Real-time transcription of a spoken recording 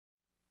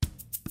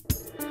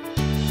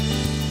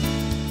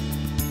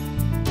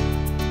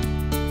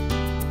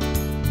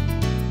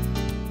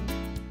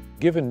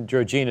given,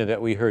 Georgina,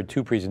 that we heard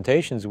two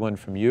presentations, one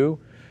from you,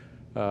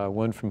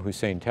 one from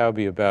Hussein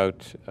Taubi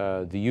about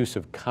the use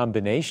of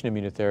combination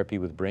immunotherapy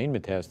with brain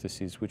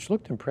metastases, which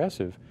looked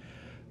impressive,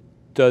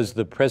 does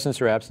the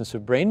presence or absence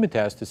of brain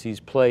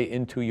metastases play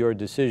into your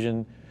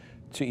decision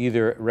to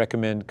either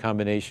recommend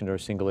combination or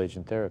single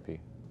agent therapy?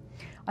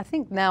 I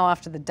think now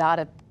after the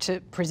data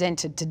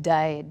presented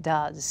today, it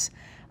does.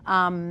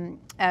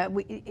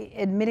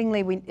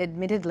 Admittedly,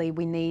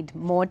 we need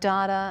more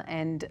data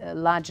and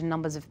larger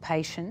numbers of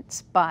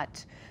patients,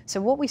 but so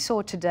what we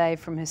saw today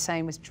from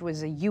Hussein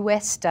was a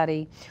US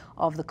study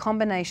of the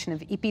combination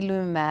of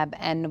ipilimumab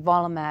and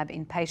nivolumab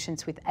in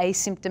patients with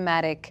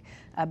asymptomatic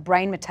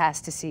brain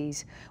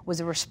metastases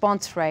was a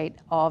response rate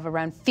of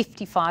around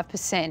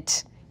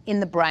 55% in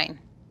the brain,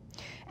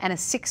 and a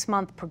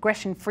 6-month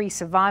progression-free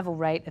survival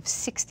rate of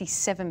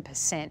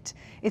 67%.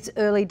 It's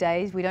early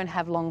days, we don't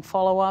have long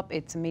follow-up,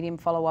 it's a median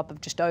follow-up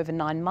of just over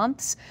 9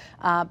 months,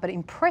 but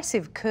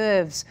impressive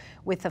curves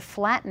with a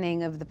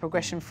flattening of the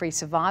progression-free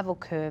survival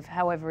curve,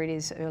 however it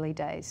is early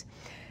days.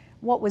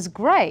 What was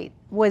great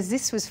was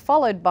this was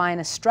followed by an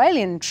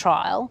Australian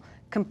trial,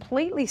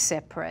 completely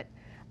separate,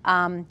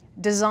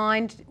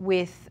 designed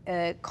with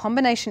a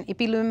combination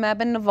ipilimumab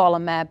and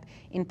nivolumab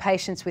in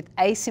patients with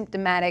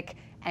asymptomatic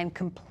and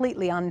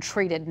completely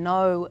untreated,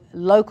 no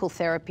local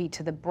therapy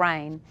to the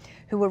brain,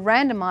 who were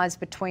randomized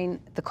between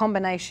the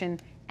combination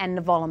and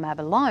nivolumab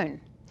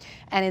alone.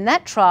 And in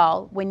that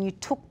trial, when you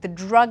took the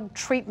drug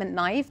treatment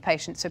naive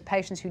patients, so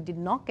patients who did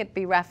not get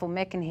BRAF or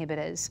MEK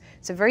inhibitors,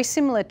 so very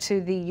similar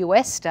to the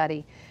US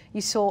study, you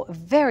saw a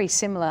very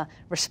similar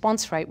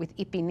response rate with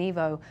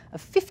Ipi-Nivo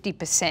of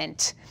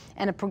 50%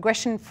 and a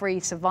progression-free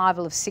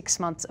survival of 6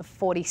 months of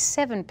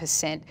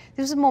 47%.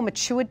 This was more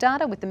mature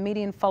data with the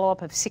median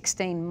follow-up of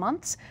 16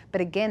 months,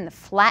 but again, the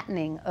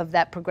flattening of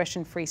that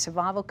progression-free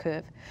survival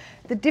curve.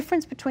 The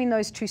difference between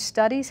those two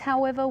studies,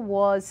 however,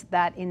 was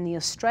that in the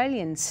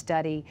Australian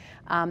study,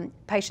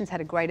 patients had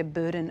a greater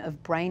burden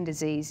of brain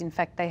disease. In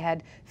fact, they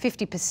had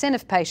 50%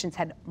 of patients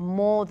had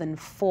more than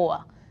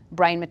 4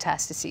 brain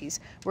metastases,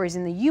 whereas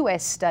in the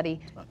US study,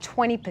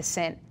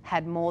 20%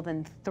 had more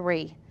than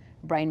 3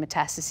 brain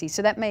metastases.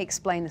 So that may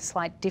explain the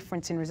slight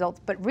difference in results,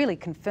 but really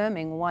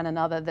confirming one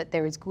another that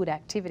there is good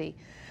activity.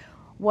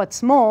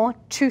 What's more,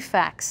 2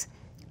 facts.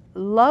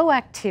 Low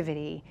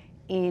activity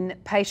in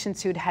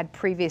patients who'd had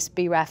previous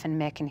BRAF and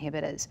MEK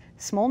inhibitors.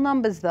 Small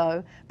numbers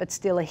though, but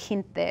still a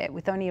hint there,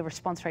 with only a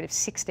response rate of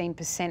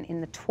 16% in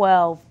the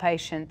 12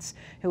 patients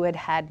who had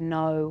had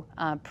no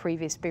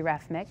previous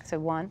BRAF MEK, so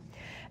 1.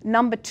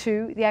 Number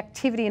 2, the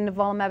activity in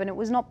nivolumab, and it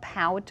was not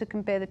powered to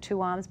compare the 2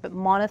 arms, but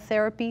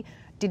monotherapy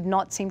did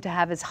not seem to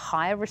have as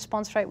high a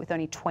response rate, with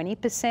only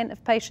 20%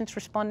 of patients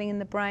responding in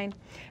the brain.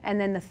 And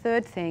then the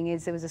third thing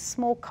is there was a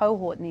small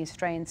cohort in the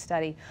Australian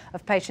study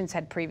of patients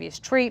had previous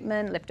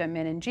treatment,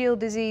 leptomeningeal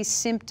disease,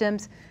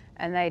 symptoms,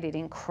 and they did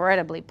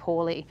incredibly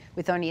poorly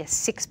with only a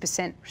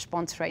 6%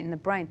 response rate in the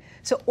brain.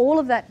 So all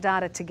of that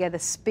data together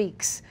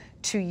speaks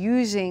to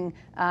using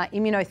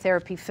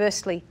immunotherapy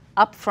firstly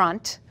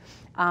upfront,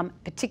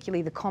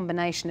 particularly the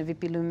combination of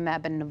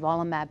ipilimumab and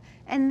nivolumab,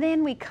 and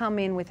then we come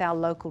in with our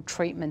local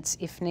treatments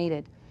if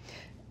needed.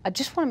 I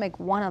just want to make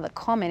one other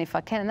comment if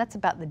I can, and that's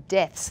about the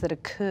deaths that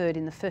occurred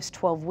in the first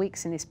 12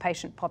 weeks in this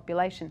patient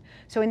population.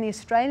 So in the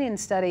Australian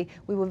study,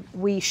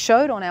 we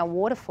showed on our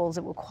waterfalls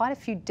that there were quite a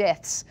few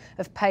deaths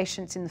of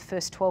patients in the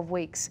first 12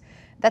 weeks.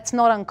 That's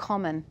not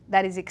uncommon.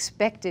 That is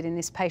expected in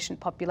this patient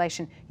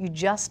population. You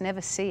just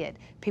never see it.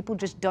 People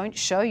just don't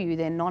show you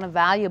they're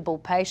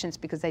non-evaluable patients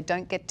because they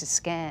don't get to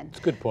scan. That's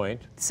a good point.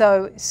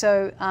 So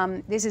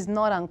this is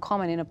not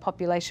uncommon in a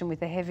population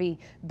with a heavy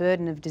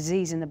burden of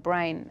disease in the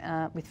brain,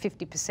 with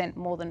 50%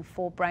 more than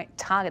 4 brain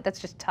target.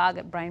 That's just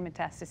target brain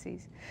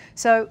metastases.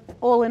 So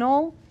all in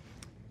all,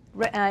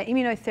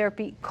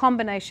 immunotherapy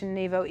combination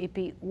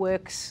Nivo-Ipi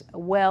works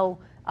well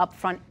up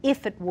front.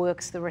 If it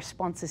works, the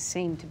responses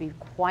seem to be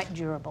quite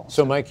durable.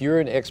 So Mike,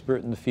 you're an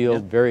expert in the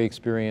field, very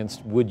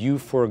experienced. Would you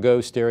forego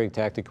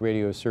stereotactic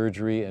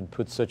radiosurgery and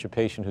put such a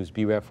patient who's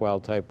BRAF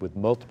wild type with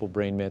multiple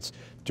brain mets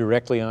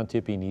directly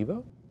onto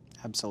Ipi-Nivo?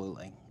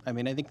 Absolutely. I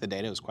mean, I think the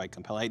data was quite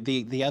compelling.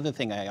 The other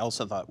thing I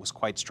also thought was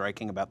quite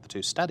striking about the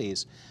 2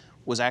 studies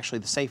was actually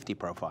the safety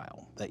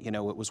profile. That, you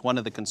know, it was one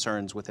of the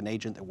concerns with an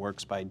agent that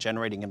works by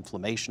generating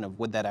inflammation of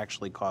would that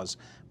actually cause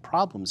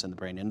problems in the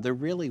brain? And there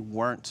really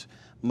weren't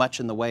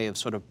much in the way of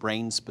sort of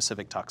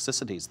brain-specific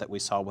toxicities that we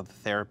saw with the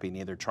therapy in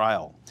either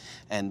trial.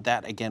 And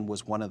that, again,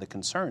 was one of the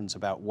concerns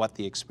about what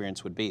the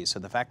experience would be. So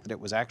the fact that it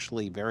was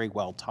actually very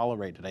well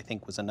tolerated, I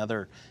think, was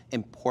another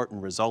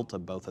important result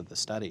of both of the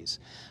studies.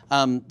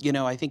 You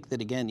know, I think that,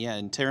 again, yeah,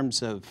 in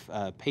terms of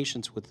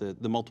patients with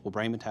the multiple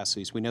brain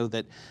metastases, we know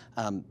that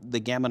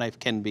the gamma knife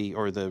can be,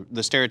 or the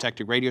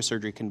stereotactic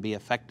radiosurgery can be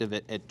effective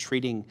at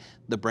treating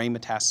the brain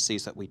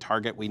metastases that we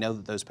target. We know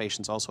that those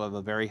patients also have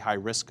a very high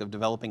risk of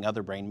developing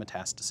other brain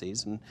metastases.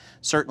 And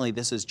certainly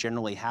this is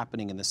generally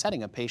happening in the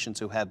setting of patients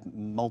who have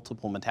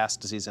multiple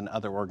metastases in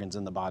other organs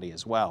in the body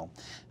as well.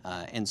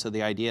 And so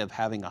the idea of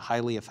having a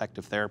highly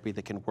effective therapy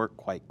that can work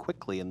quite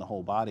quickly in the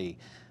whole body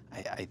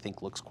I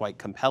think looks quite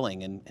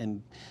compelling.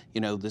 And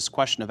you know, this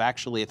question of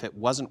actually, if it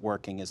wasn't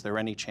working, is there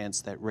any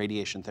chance that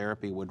radiation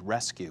therapy would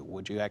rescue?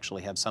 Would you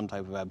actually have some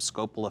type of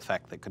abscopal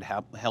effect that could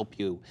help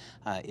you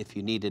if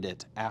you needed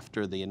it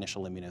after the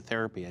initial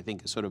immunotherapy? I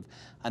think is sort of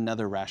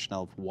another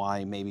rationale of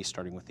why maybe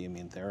starting with the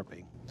immune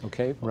therapy.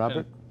 Okay,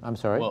 Robert, I'm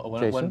sorry, well,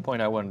 Jason? one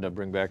point I wanted to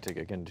bring back to,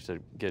 again, to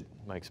get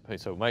Mike's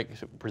point. So Mike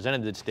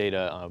presented this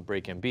data,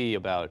 BREAK-MB,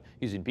 about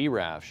using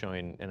BRAF,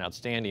 showing an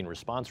outstanding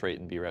response rate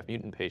in BRAF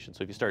mutant patients.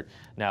 So if you start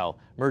now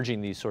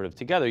merging these sort of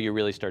together, you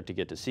really start to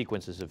get to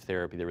sequences of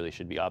therapy that really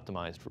should be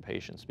optimized for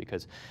patients.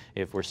 Because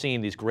if we're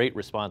seeing these great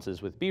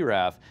responses with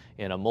BRAF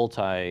in a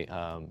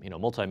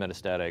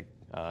multi-metastatic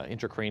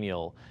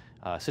intracranial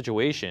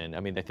situation, I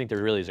mean, I think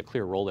there really is a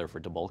clear role there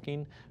for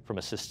debulking from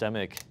a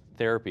systemic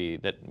therapy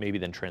that maybe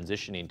then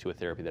transitioning to a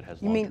therapy that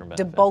has long-term benefit.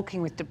 You mean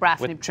debulking with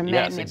dabrafenib, trametinib?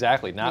 Yes,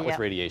 exactly. Not with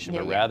radiation,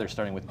 but rather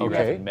starting with BRAF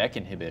Okay. and MEK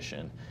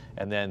inhibition,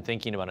 and then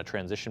thinking about a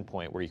transition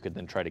point where you could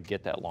then try to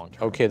get that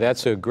long-term. Okay,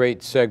 that's a great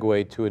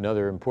segue to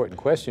another important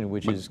question,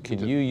 which is,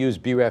 can you use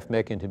BRAF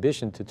MEK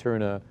inhibition to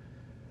turn a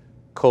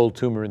cold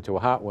tumor into a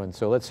hot one?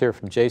 So let's hear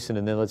from Jason,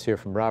 and then let's hear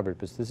from Robert,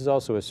 because this is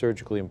also a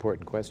surgically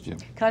important question.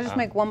 Can I just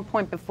make one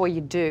point before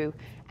you do?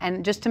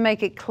 And just to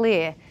make it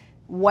clear,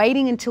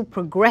 waiting until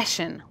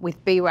progression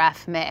with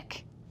BRAF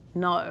MEK,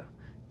 no.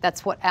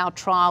 That's what our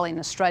trial in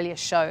Australia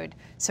showed.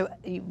 So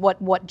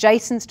what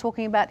Jason's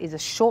talking about is a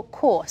short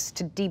course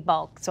to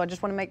debulk. So I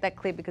just want to make that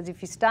clear, because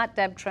if you start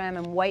Dabtram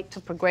and wait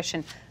till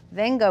progression,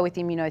 then go with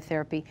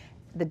immunotherapy,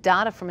 the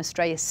data from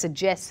Australia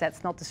suggests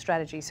that's not the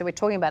strategy. So we're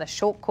talking about a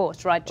short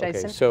course, right,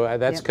 Jason? Okay, so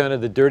that's kind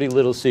of the dirty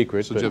little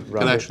secret. So but Jeff, Robert?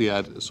 can I actually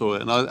add? So,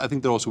 and I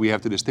think that also we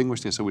have to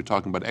distinguish this. So we're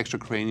talking about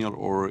extracranial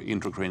or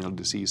intracranial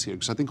disease here.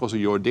 Because I think also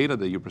your data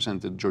that you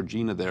presented,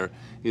 Georgina, there,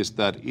 is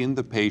that in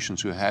the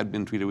patients who had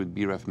been treated with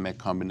BRAF MEK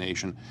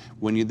combination,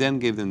 when you then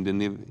gave them the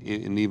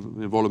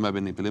nivolumab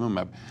and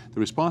ipilimumab, the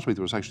response rate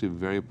was actually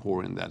very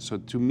poor in that. So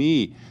to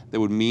me, that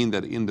would mean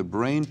that in the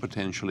brain,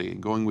 potentially,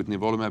 going with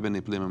nivolumab and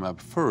ipilimumab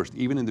first,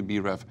 even in the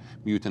BRAF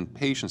mutant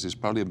patients, is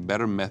probably a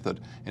better method.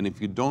 And if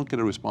you don't get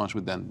a response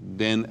with them,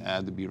 then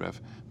add the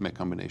BRAF MEK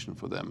combination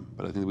for them.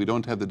 But I think we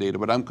don't have the data.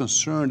 But I'm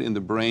concerned in the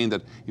brain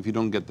that if you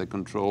don't get the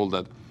control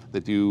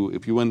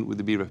if you went with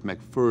the BRAF MEK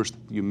first,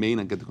 you may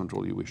not get the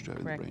control you wish to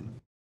have in the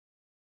brain.